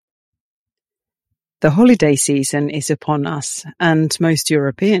The holiday season is upon us, and most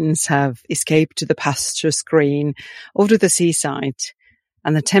Europeans have escaped to the pastures green or to the seaside,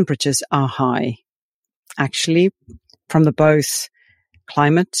 and the temperatures are high. Actually, from the both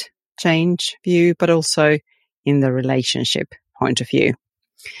climate change view, but also in the relationship point of view.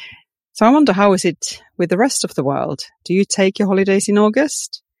 So I wonder, how is it with the rest of the world? Do you take your holidays in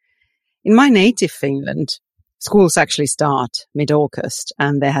August? In my native Finland, schools actually start mid-August,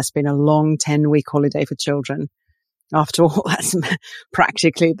 and there has been a long 10-week holiday for children. After all, that's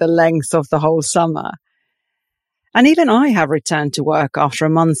practically the length of the whole summer. And even I have returned to work after a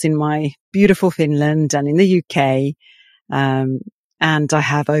month in my beautiful Finland and in the UK. And I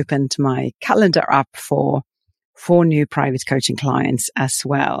have opened my calendar app for 4 new private coaching clients as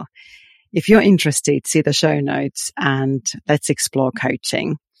well. If you're interested, see the show notes and let's explore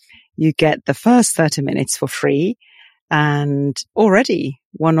coaching. You get the first 30 minutes for free, and already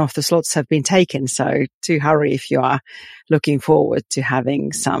one of the slots have been taken. So do hurry if you are looking forward to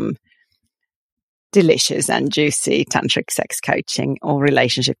having some delicious and juicy tantric sex coaching or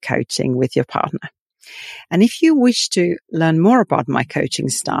relationship coaching with your partner. And if you wish to learn more about my coaching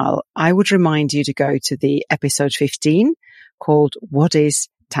style, I would remind you to go to the episode 15 called What is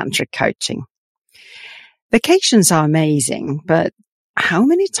Tantric Coaching? Vacations are amazing, but how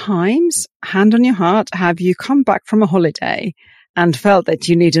many times, hand on your heart, have you come back from a holiday and felt that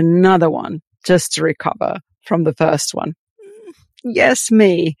you need another one just to recover from the first one? Yes,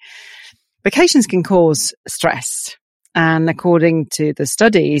 me. Vacations can cause stress, and according to the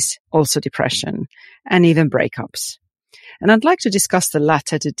studies, also depression and even breakups. And I'd like to discuss the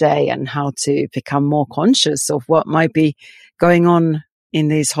latter today and how to become more conscious of what might be going on in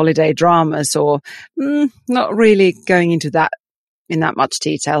these holiday dramas, or not really going into that in that much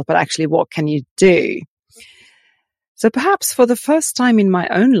detail, but actually what can you do? So perhaps for the first time in my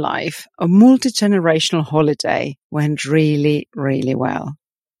own life, a multi-generational holiday went really, really well.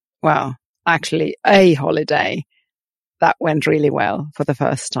 Well, actually a holiday that went really well for the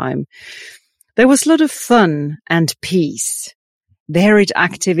first time. There was a lot of fun and peace, varied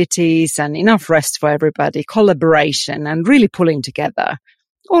activities and enough rest for everybody, collaboration and really pulling together.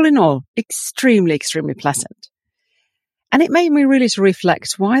 All in all, extremely, extremely pleasant. And it made me really to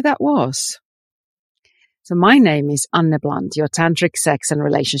reflect why that was. So my name is Anne Blunt, your tantric sex and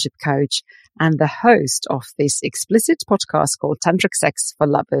relationship coach and the host of this explicit podcast called Tantric Sex for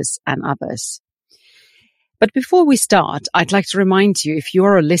Lovers and Others. But before we start, I'd like to remind you, if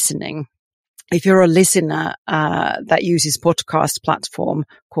you're a listener that uses podcast platform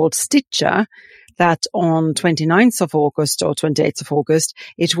called Stitcher, that on 29th of August or 28th of August,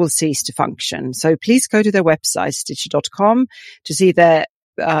 it will cease to function. So please go to their website, stitcher.com, to see their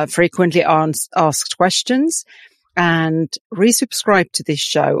frequently asked questions and resubscribe to this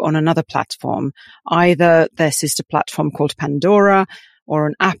show on another platform, either their sister platform called Pandora or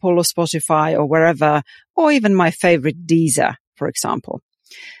on Apple or Spotify or wherever, or even my favorite Deezer, for example.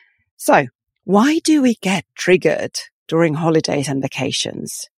 So why do we get triggered during holidays and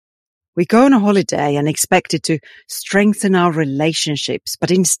vacations? We go on a holiday and expect it to strengthen our relationships, but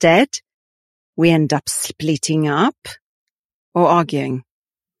instead we end up splitting up or arguing.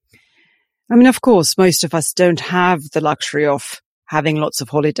 I mean, of course, most of us don't have the luxury of having lots of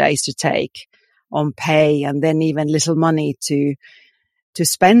holidays to take on pay and then even little money to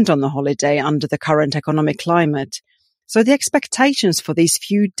spend on the holiday under the current economic climate. So the expectations for these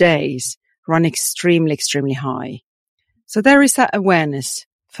few days run extremely, extremely high. So there is that awareness,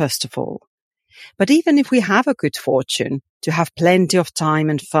 first of all. But even if we have a good fortune to have plenty of time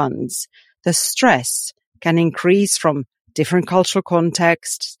and funds, the stress can increase from different cultural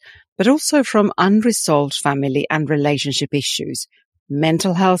contexts, but also from unresolved family and relationship issues,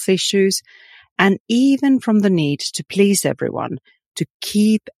 mental health issues, and even from the need to please everyone, to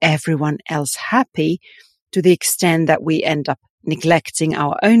keep everyone else happy, to the extent that we end up neglecting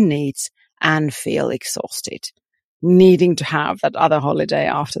our own needs and feel exhausted, needing to have that other holiday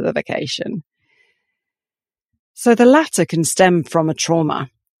after the vacation. So the latter can stem from a trauma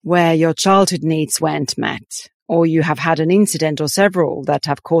where your childhood needs weren't met, or you have had an incident or several that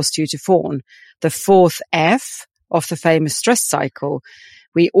have caused you to fawn. The 4th F of the famous stress cycle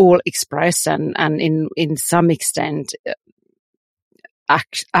we all express and in some extent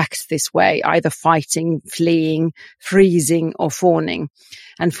act this way, either fighting, fleeing, freezing, or fawning.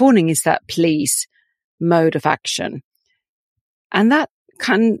 And fawning is that please mode of action. And that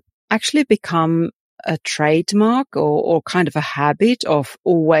can actually become a trademark or kind of a habit of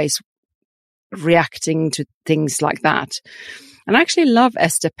always reacting to things like that. And I actually love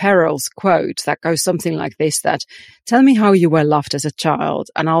Esther Perel's quote that goes something like this, that tell me how you were loved as a child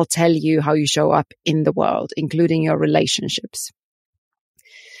and I'll tell you how you show up in the world, including your relationships.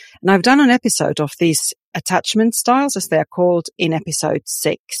 And I've done an episode of these attachment styles, as they're called, in episode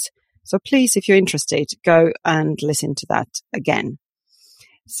 6. So please, if you're interested, go and listen to that again.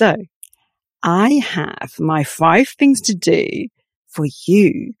 So I have my 5 things to do for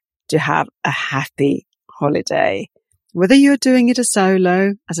you to have a happy holiday. Whether you're doing it as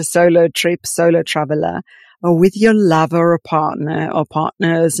a solo trip, solo traveler, or with your lover or partner, or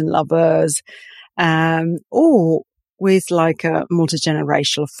partners and lovers, or with like a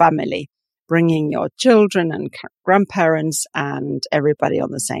multi-generational family, bringing your children and grandparents and everybody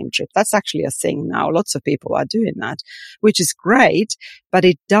on the same trip. That's actually a thing now. Lots of people are doing that, which is great, but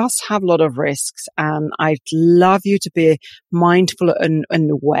it does have a lot of risks. And I'd love you to be mindful and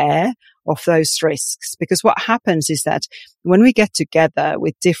aware of those risks, because what happens is that when we get together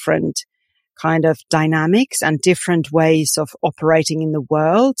with different kind of dynamics and different ways of operating in the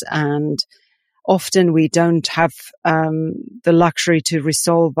world, and often we don't have the luxury to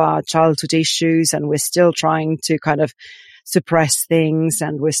resolve our childhood issues, and we're still trying to kind of suppress things,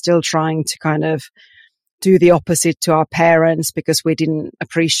 and we're still trying to kind of do the opposite to our parents because we didn't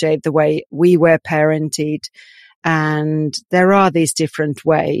appreciate the way we were parented. And there are these different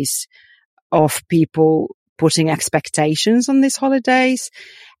ways of people putting expectations on these holidays.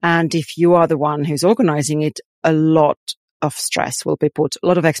 And if you are the one who's organizing it, a lot of stress will be put, a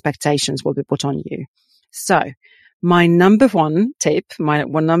lot of expectations will be put on you. So my number one tip, my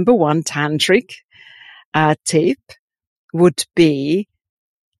number one tantric tip would be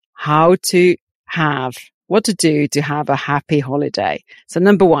what to do to have a happy holiday. So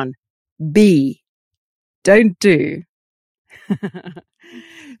number 1, be, don't do.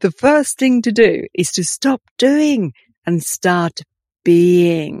 The first thing to do is to stop doing and start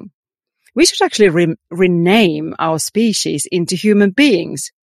being. We should actually rename our species into human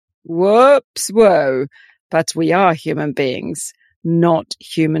beings. Whoops, whoa. But we are human beings, not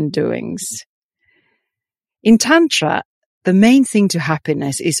human doings. In Tantra, the main thing to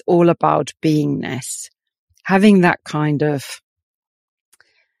happiness is all about beingness. Having that kind of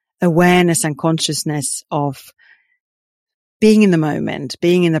awareness and consciousness of being in the moment,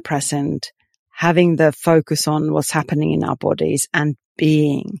 being in the present, having the focus on what's happening in our bodies and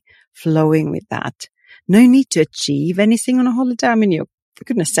being, flowing with that. No need to achieve anything on a holiday. I mean, for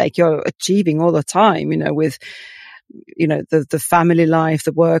goodness sake, you're achieving all the time, with, the family life,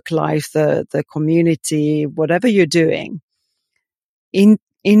 the work life, the community, whatever you're doing, in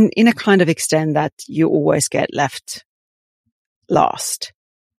a kind of extent that you always get left last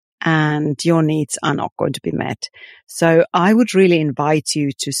and your needs are not going to be met. So I would really invite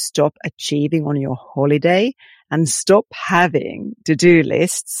you to stop achieving on your holiday and stop having to-do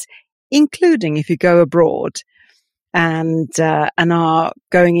lists, including if you go abroad and are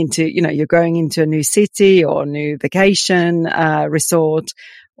going into, you're going into a new city or new vacation resort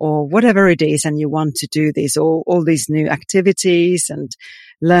or whatever it is, and you want to do this, all these new activities and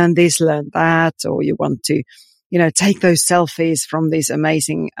learn this, learn that, or you want to, take those selfies from these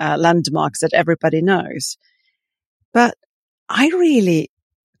amazing landmarks that everybody knows. But I really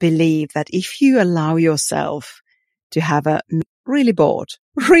believe that if you allow yourself to have a really bored,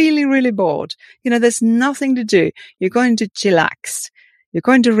 really bored, there's nothing to do. You're going to chillax. You're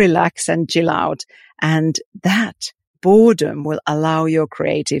going to relax and chill out. And that boredom will allow your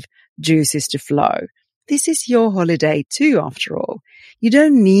creative juices to flow. This is your holiday too, after all. You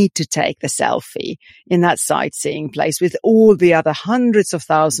don't need to take the selfie in that sightseeing place with all the other hundreds of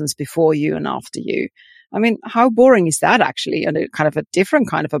thousands before you and after you. I mean, how boring is that actually? And kind of a different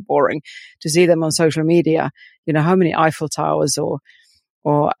kind of a boring to see them on social media. How many Eiffel Towers or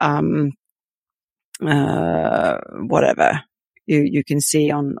whatever you can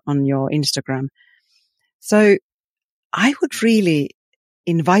see on your Instagram. So I would really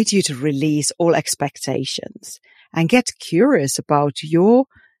invite you to release all expectations and get curious about your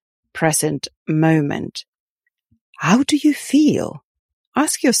present moment. How do you feel?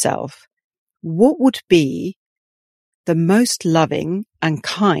 Ask yourself, what would be the most loving and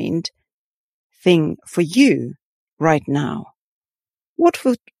kind thing for you right now? What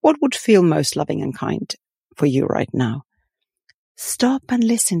would feel most loving and kind for you right now? Stop and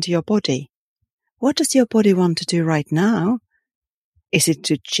listen to your body. What does your body want to do right now? Is it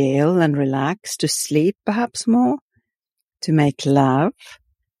to chill and relax, to sleep perhaps more, to make love,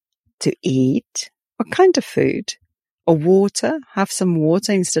 to eat? What kind of food? Or water? Have some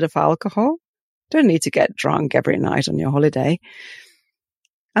water instead of alcohol? Don't need to get drunk every night on your holiday.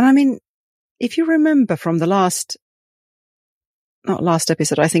 And I mean, if you remember from the last not last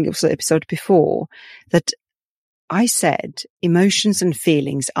episode, I think it was the episode before, that I said emotions and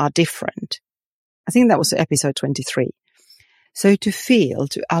feelings are different. I think that was episode 23. So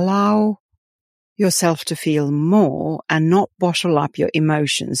to allow yourself to feel more and not bottle up your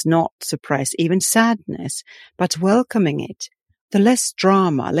emotions, not suppress even sadness, but welcoming it. The less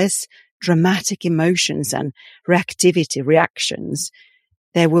drama, less dramatic emotions and reactions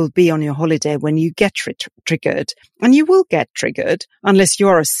there will be on your holiday when you get triggered. And you will get triggered unless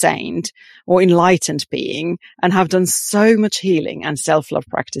you're a saint or enlightened being and have done so much healing and self-love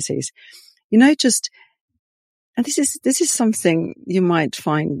practices. And this is something you might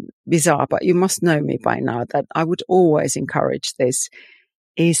find bizarre, but you must know me by now that I would always encourage this,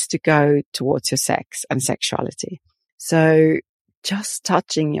 is to go towards your sex and sexuality. So just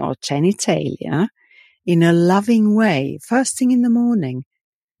touching your genitalia in a loving way, first thing in the morning,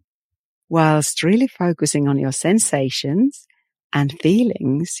 whilst really focusing on your sensations and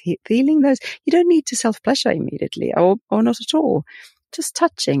feeling those. You don't need to self-pleasure immediately or not at all. Just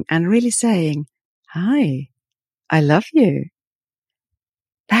touching and really saying, hi, I love you.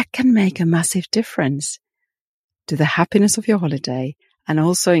 That can make a massive difference to the happiness of your holiday and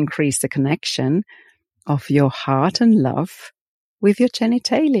also increase the connection of your heart and love with your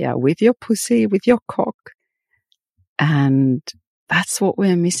genitalia, with your pussy, with your cock. And that's what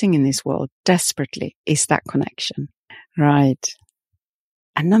we're missing in this world desperately, is that connection. Right.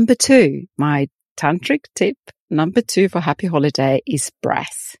 And number 2, my tantric tip, number 2 for happy holiday is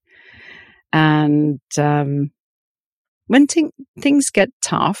breath. And when things get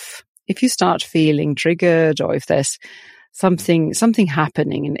tough, if you start feeling triggered or if there's something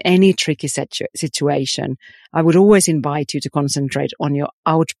happening in any tricky situation, I would always invite you to concentrate on your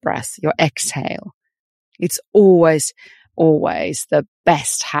out breath, your exhale. It's always the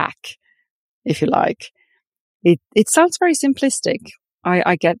best hack, if you like. It sounds very simplistic.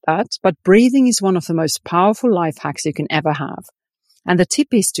 I get that, but breathing is one of the most powerful life hacks you can ever have. And the tip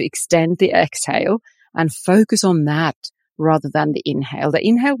is to extend the exhale and focus on that rather than the inhale. The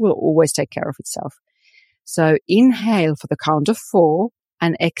inhale will always take care of itself. So inhale for the count of 4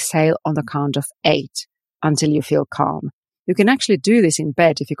 and exhale on the count of 8 until you feel calm. You can actually do this in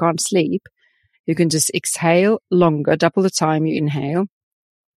bed if you can't sleep. You can just exhale longer, double the time you inhale.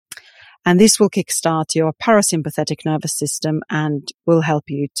 And this will kickstart your parasympathetic nervous system and will help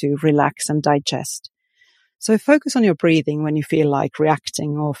you to relax and digest. So focus on your breathing when you feel like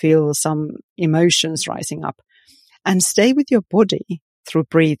reacting or feel some emotions rising up. And stay with your body through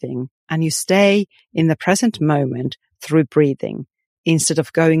breathing. And you stay in the present moment through breathing instead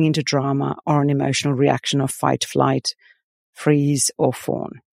of going into drama or an emotional reaction of fight, flight, freeze or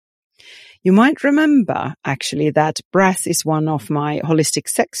fawn. You might remember, actually, that breath is one of my holistic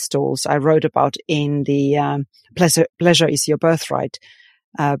sex tools I wrote about in the Pleasure is Your Birthright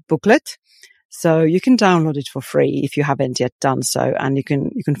booklet. So you can download it for free if you haven't yet done so, and you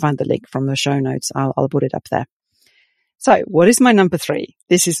can find the link from the show notes. I'll put it up there. So what is my number 3?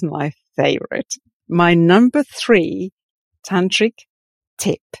 This is my favorite. My number 3 tantric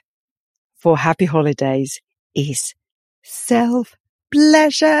tip for happy holidays is self-pleasure.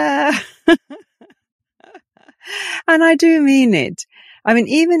 And I do mean it. I mean,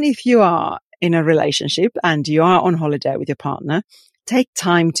 even if you are in a relationship and you are on holiday with your partner, take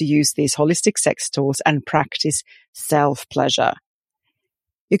time to use these holistic sex tools and practice self-pleasure.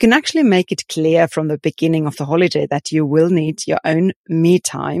 You can actually make it clear from the beginning of the holiday that you will need your own me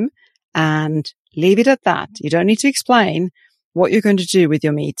time and leave it at that. You don't need to explain what you're going to do with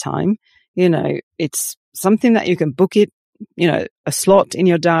your me time. You know, it's something that you can book it, a slot in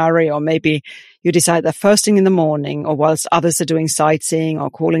your diary, or maybe you decide that first thing in the morning or whilst others are doing sightseeing or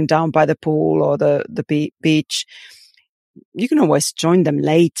cooling down by the pool or the beach. You can always join them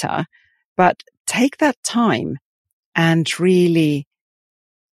later, but take that time and really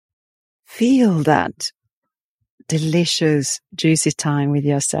feel that delicious, juicy time with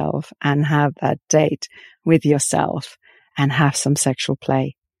yourself and have that date with yourself and have some sexual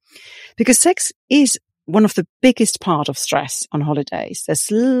play. Because sex is one of the biggest part of stress on holidays.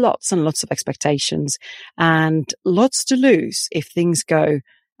 There's lots and lots of expectations and lots to lose if things go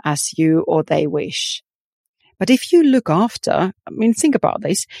as you or they wish. But if you look after, think about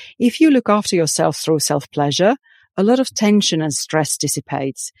this. If you look after yourself through self-pleasure, a lot of tension and stress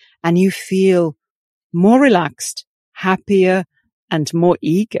dissipates and you feel more relaxed, happier, and more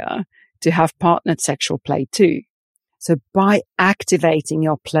eager to have partnered sexual play too. So by activating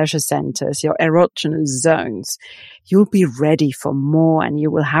your pleasure centers, your erogenous zones, you'll be ready for more and you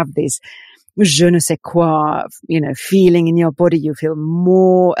will have this je ne sais quoi, feeling in your body. You feel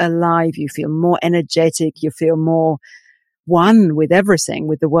more alive, you feel more energetic, you feel more one with everything,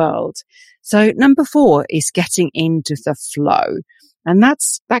 with the world. So number 4 is getting into the flow. And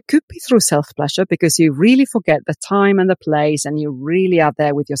that could be through self-pleasure, because you really forget the time and the place and you really are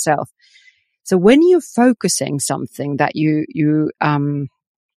there with yourself. So when you're focusing something that you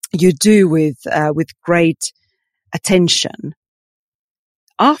do with great attention,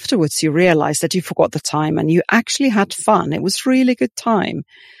 afterwards you realize that you forgot the time and you actually had fun. It was really good time.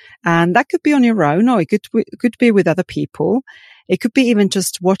 And that could be on your own, or it could be with other people. It could be even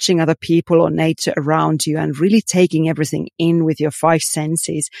just watching other people or nature around you and really taking everything in with your 5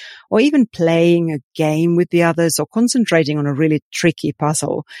 senses, or even playing a game with the others, or concentrating on a really tricky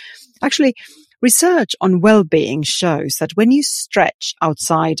puzzle. Actually, research on well-being shows that when you stretch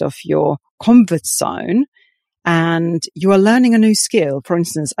outside of your comfort zone and you are learning a new skill, for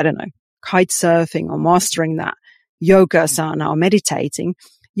instance, I don't know, kite surfing or mastering that, yoga asana or meditating,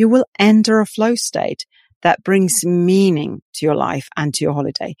 you will enter a flow state that brings meaning to your life and to your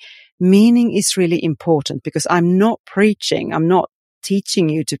holiday. Meaning is really important, because I'm not preaching, I'm not teaching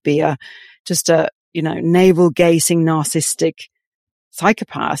you to be just a navel-gazing narcissistic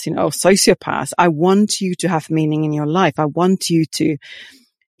psychopath, sociopath. I want you to have meaning in your life. I want you to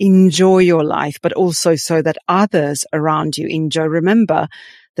enjoy your life, but also so that others around you enjoy. Remember,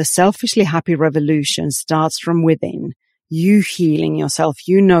 the selfishly happy revolution starts from within. You healing yourself,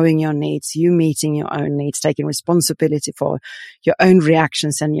 you knowing your needs, you meeting your own needs, taking responsibility for your own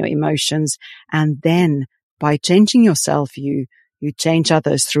reactions and your emotions. And then by changing yourself, you change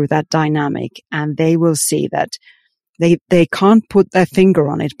others through that dynamic, and they will see that they can't put their finger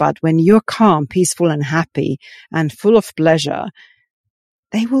on it. But when you're calm, peaceful and happy and full of pleasure,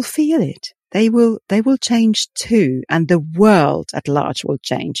 they will feel it. They will change too. And the world at large will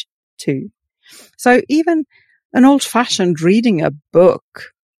change too. So even an old-fashioned reading a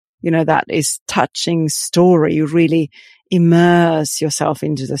book, that is touching story, you really immerse yourself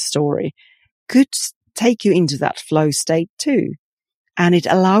into the story, could take you into that flow state too. And it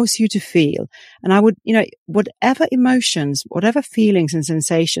allows you to feel. And I would, whatever emotions, whatever feelings and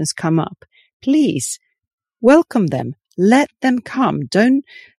sensations come up, please welcome them. Let them come. Don't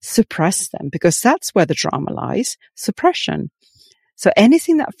suppress them, because that's where the drama lies, suppression. So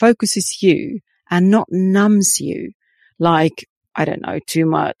anything that focuses you and not numbs you, like, I don't know, too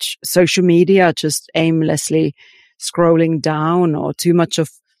much social media, just aimlessly scrolling down, or too much of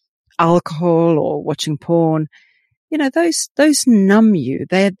alcohol or watching porn, those numb you.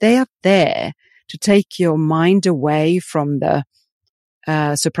 They are there to take your mind away from the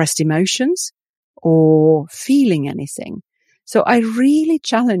suppressed emotions or feeling anything. So I really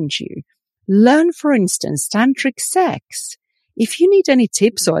challenge you. Learn, for instance, Tantric sex. If you need any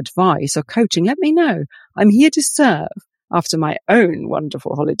tips or advice or coaching, let me know. I'm here to serve after my own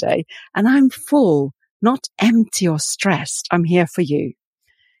wonderful holiday, and I'm full, not empty or stressed. I'm here for you.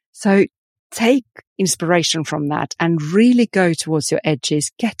 So take inspiration from that and really go towards your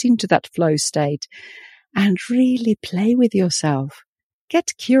edges, get into that flow state and really play with yourself.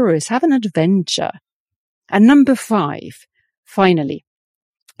 Get curious, have an adventure. And number 5, finally,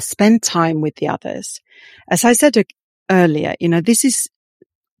 spend time with the others. As I said earlier, this is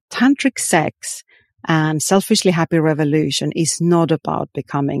tantric sex, and selfishly happy revolution is not about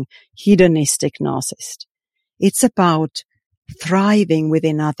becoming hedonistic narcissist. It's about thriving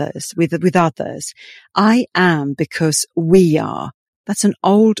within others, with others. I am because we are. That's an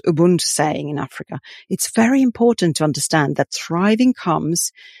old Ubuntu saying in Africa. It's very important to understand that thriving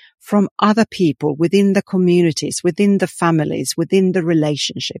comes from other people within the communities, within the families, within the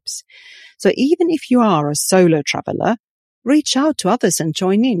relationships. So even if you are a solo traveler, reach out to others and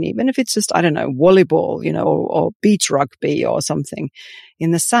join in, even if it's just, I don't know, volleyball, or beach rugby or something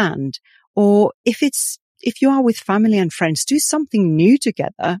in the sand. Or if you are with family and friends, do something new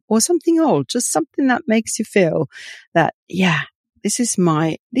together, or something old, just something that makes you feel that, yeah, these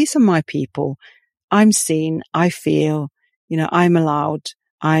are my people. I'm seen. I feel, I'm allowed.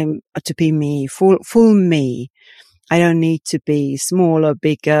 I'm to be me, full me. I don't need to be smaller,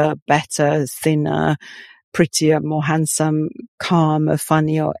 bigger, better, thinner, prettier, more handsome, calmer,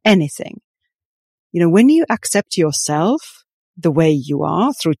 funnier, or anything. When you accept yourself the way you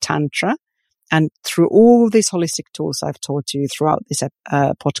are through Tantra and through all these holistic tools I've taught you throughout this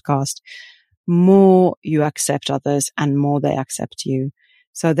podcast, more you accept others and more they accept you.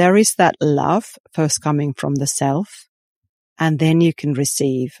 So there is that love first coming from the self, and then you can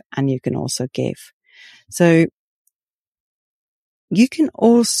receive and you can also give. So you can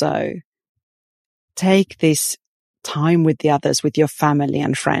also take this time with the others, with your family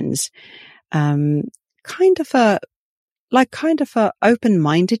and friends, kind of like kind of a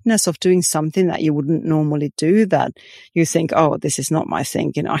open-mindedness of doing something that you wouldn't normally do, that you think, oh, this is not my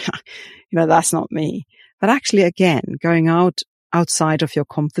thing, that's not me. But actually, again, going outside of your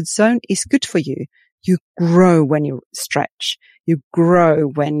comfort zone is good for you. You grow when you stretch. You grow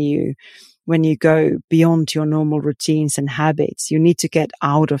when you go beyond your normal routines and habits. You need to get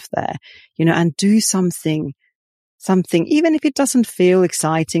out of there, and do something, even if it doesn't feel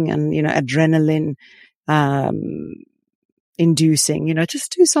exciting and, adrenaline, inducing,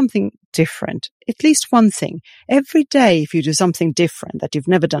 just do something different. At least one thing every day. If you do something different that you've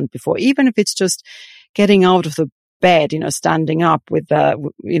never done before, even if it's just getting out of the bed, standing up with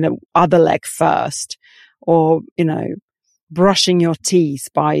the, other leg first, or, brushing your teeth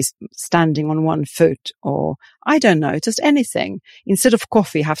by standing on one foot, or I don't know, just anything. Instead of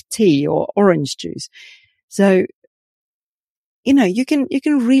coffee, have tea or orange juice. So, you can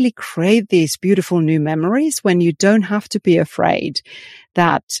really create these beautiful new memories when you don't have to be afraid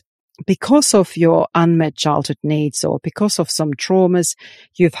that because of your unmet childhood needs or because of some traumas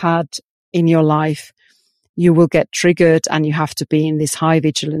you've had in your life, you will get triggered and you have to be in this high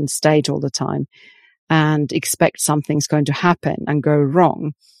vigilance state all the time and expect something's going to happen and go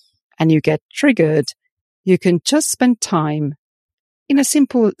wrong, and you get triggered. You can just spend time in a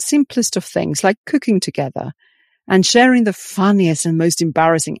simplest of things, like cooking together and sharing the funniest and most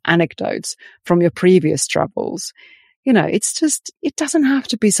embarrassing anecdotes from your previous troubles. It doesn't have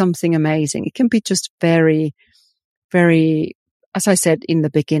to be something amazing. It can be just very, very, as I said in the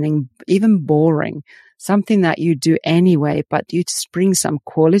beginning, even boring, something that you do anyway, but you just bring some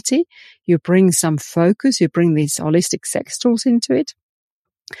quality, you bring some focus, you bring these holistic sex tools into it,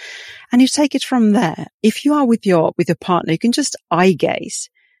 and you take it from there. If you are with your partner, you can just eye gaze.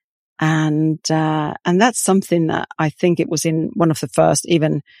 And that's something that I think it was in one of the first,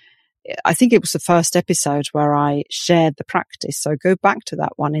 I think it was the first episode where I shared the practice. So go back to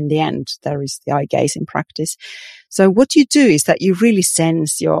that one. In the end, there is the eye gazing practice. So what you do is that you really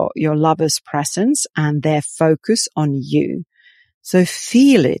sense your lover's presence and their focus on you. So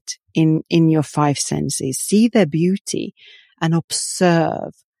feel it in your five senses, see their beauty and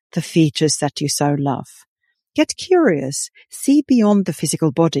observe the features that you so love. Get curious, see beyond the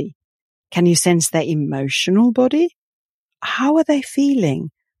physical body. Can you sense their emotional body? How are they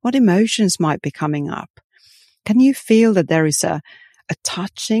feeling? What emotions might be coming up? Can you feel that there is a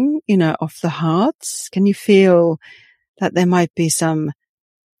touching, of the hearts? Can you feel that there might be some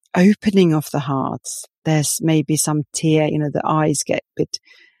opening of the hearts? There's maybe some tear, the eyes get a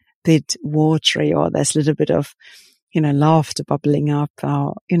bit watery, or there's a little bit of, laughter bubbling up,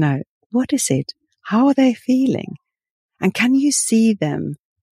 or, what is it? How are they feeling? And can you see them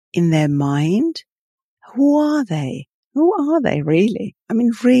in their mind? Who are they? Who are they really? I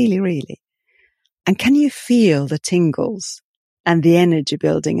mean, really, really. And can you feel the tingles and the energy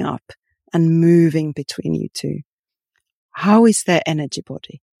building up and moving between you two? How is their energy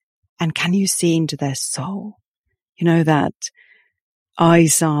body? And can you see into their soul? That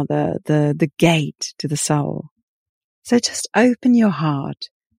eyes are the gate to the soul. So just open your heart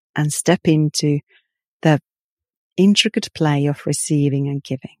and step into the intricate play of receiving and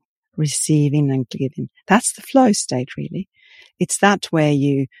giving. Receiving and giving. That's the flow state, really. It's that where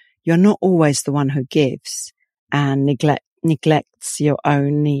you're not always the one who gives and neglects your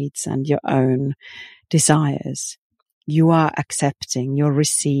own needs and your own desires. You are accepting, you're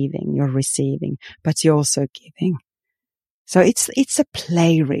receiving, but you're also giving. So it's a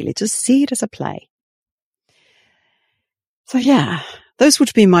play, really. Just see it as a play. So yeah, those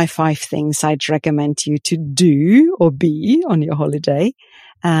would be my 5 things I'd recommend you to do or be on your holiday.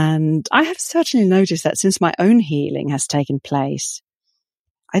 And I have certainly noticed that since my own healing has taken place,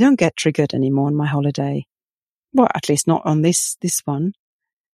 I don't get triggered anymore on my holiday. Well, at least not on this one.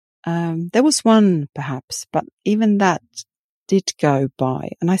 There was one perhaps, but even that did go by.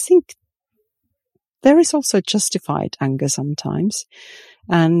 And I think there is also justified anger sometimes.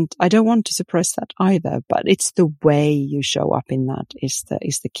 And I don't want to suppress that either, but it's the way you show up in that is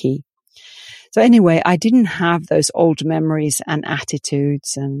the key. So anyway, I didn't have those old memories and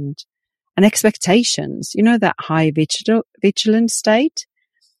attitudes and expectations, that high vigilant state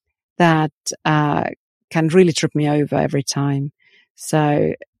that can really trip me over every time.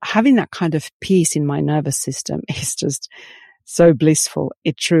 So having that kind of peace in my nervous system is just so blissful.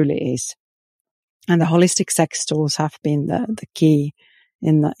 It truly is. And the holistic sex tools have been the key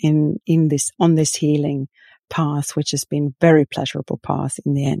on this healing path, which has been a very pleasurable path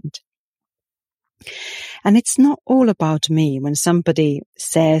in the end. And it's not all about me. When somebody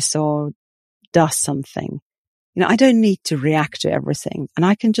says or does something, I don't need to react to everything, and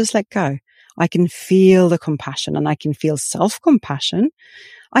I can just let go. I can feel the compassion and I can feel self-compassion.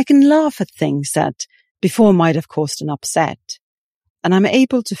 I can laugh at things that before might have caused an upset. And I'm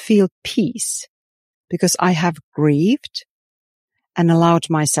able to feel peace because I have grieved and allowed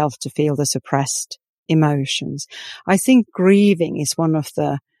myself to feel the suppressed emotions. I think grieving is one of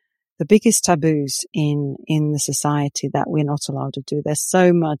the biggest taboos in the society that we're not allowed to do. There's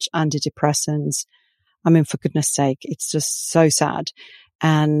so much antidepressants. I mean, for goodness sake, it's just so sad.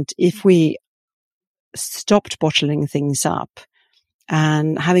 And if we stopped bottling things up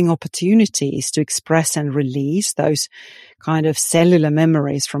and having opportunities to express and release those kind of cellular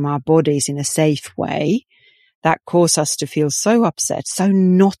memories from our bodies in a safe way, that cause us to feel so upset, so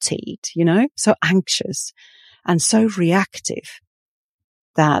knotted, so anxious and so reactive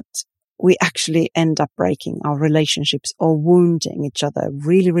that we actually end up breaking our relationships or wounding each other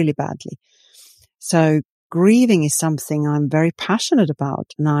really, really badly. So grieving is something I'm very passionate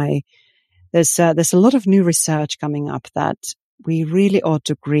about. And there's a lot of new research coming up that we really ought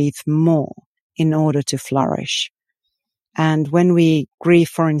to grieve more in order to flourish. And when we grieve,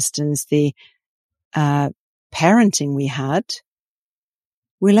 for instance, the parenting we had,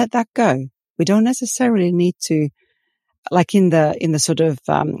 we let that go. We don't necessarily need to, like in the sort of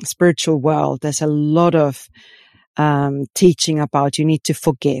spiritual world, there's a lot of teaching about you need to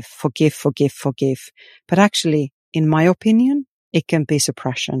forgive. But actually, in my opinion, it can be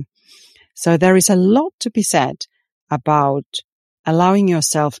suppression. So there is a lot to be said about allowing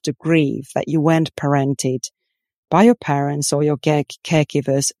yourself to grieve that you weren't parented by your parents or your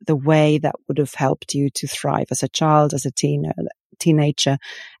caregivers the way that would have helped you to thrive as a child, as a teenager,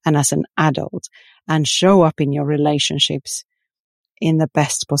 and as an adult, and show up in your relationships in the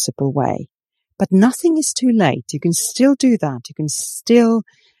best possible way. But nothing is too late. You can still do that. You can still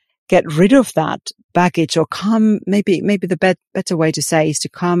get rid of that baggage, or maybe the better way to say is to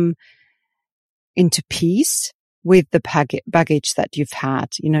come into peace with the baggage that you've had,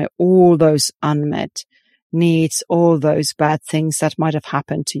 all those unmet needs, all those bad things that might have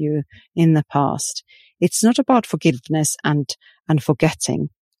happened to you in the past. It's not about forgiveness and forgetting.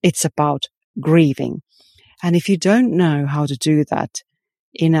 It's about grieving. And if you don't know how to do that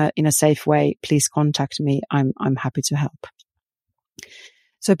in a safe way, please contact me. I'm happy to help.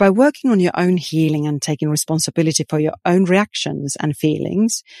 So by working on your own healing and taking responsibility for your own reactions and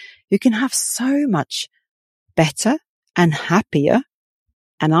feelings, you can have so much better and happier,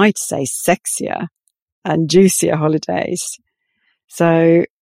 and I'd say sexier and juicier holidays. So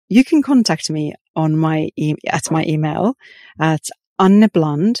you can contact me on at my email at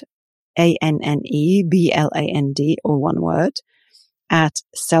annebland, ANNEBLAND, or one word, at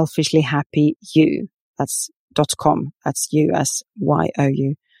selfishlyhappyu. That's .com. That's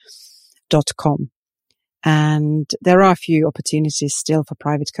USYOU.com. And there are a few opportunities still for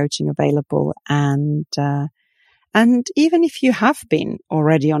private coaching available. And even if you have been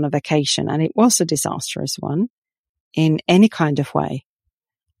already on a vacation and it was a disastrous one in any kind of way,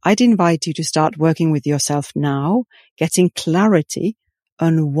 I'd invite you to start working with yourself now, getting clarity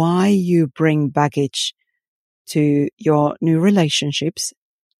on why you bring baggage to your new relationships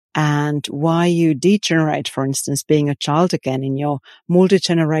and why you degenerate, for instance, being a child again in your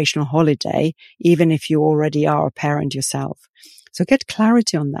multi-generational holiday, even if you already are a parent yourself. So get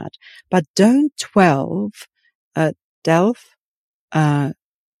clarity on that, but don't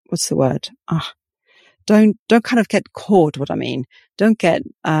don't kind of get caught, what I mean. Don't get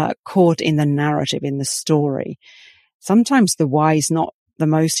caught in the narrative, in the story. Sometimes the why is not the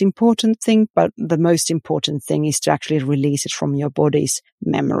most important thing, but the most important thing is to actually release it from your body's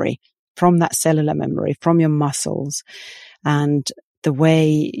memory, from that cellular memory, from your muscles, and the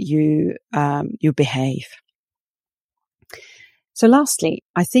way you behave. So lastly,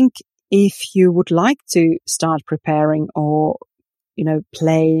 I think if you would like to start preparing or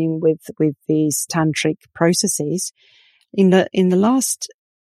playing with these tantric processes, in the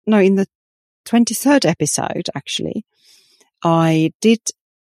 23rd episode, actually, I did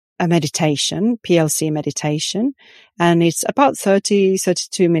a meditation, PLC meditation, and it's about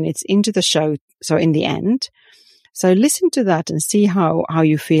 32 minutes into the show. So in the end, so listen to that and see how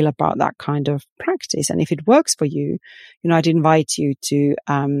you feel about that kind of practice. And if it works for you, I'd invite you to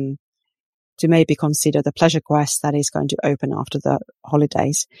maybe consider the pleasure quest that is going to open after the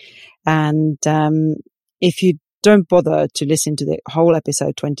holidays. And if you don't bother to listen to the whole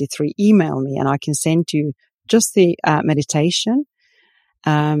episode 23, email me and I can send you just the meditation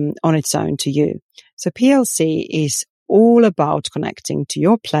on its own to you. So PLC is all about connecting to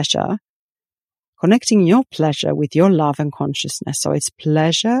your pleasure, connecting your pleasure with your love and consciousness. So it's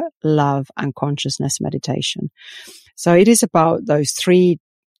pleasure, love, and consciousness meditation. So it is about those three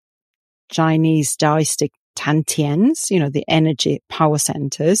Chinese Taoistic Tantians, the energy power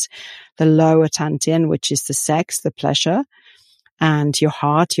centers, the lower Tantian, which is the sex, the pleasure, and your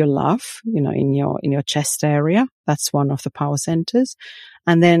heart, your love, in your chest area. That's one of the power centers.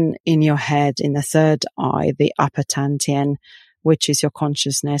 And then in your head, in the third eye, the upper Tantian, which is your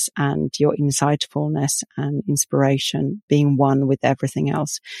consciousness and your insightfulness and inspiration, being one with everything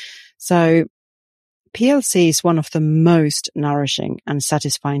else. So PLC is one of the most nourishing and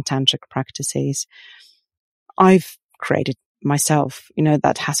satisfying tantric practices I've created myself,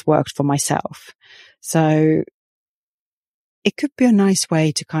 that has worked for myself. So it could be a nice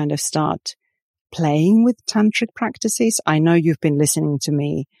way to kind of start playing with tantric practices. I know you've been listening to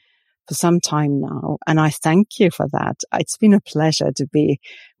me for some time now, and I thank you for that. It's been a pleasure to be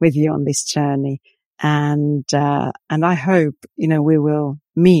with you on this journey. And I hope, we will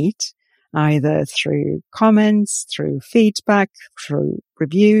meet either through comments, through feedback, through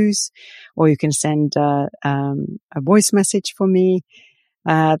reviews, or you can send a voice message for me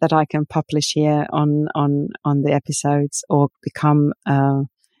that I can publish here on the episodes, or become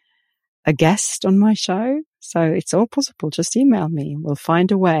a guest on my show. So it's all possible. Just email me. We'll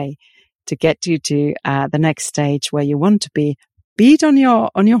find a way to get you to the next stage where you want to be it on your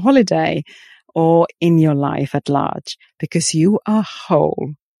holiday or in your life at large, because you are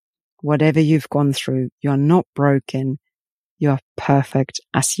whole. Whatever you've gone through, you're not broken. You're perfect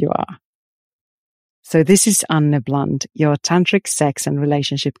as you are. So this is Anne Blunt, your tantric sex and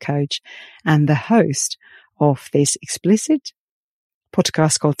relationship coach, and the host of this explicit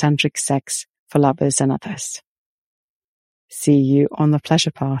podcast called Tantric Sex for Lovers and Others. See you on the pleasure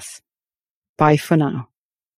path. Bye for now.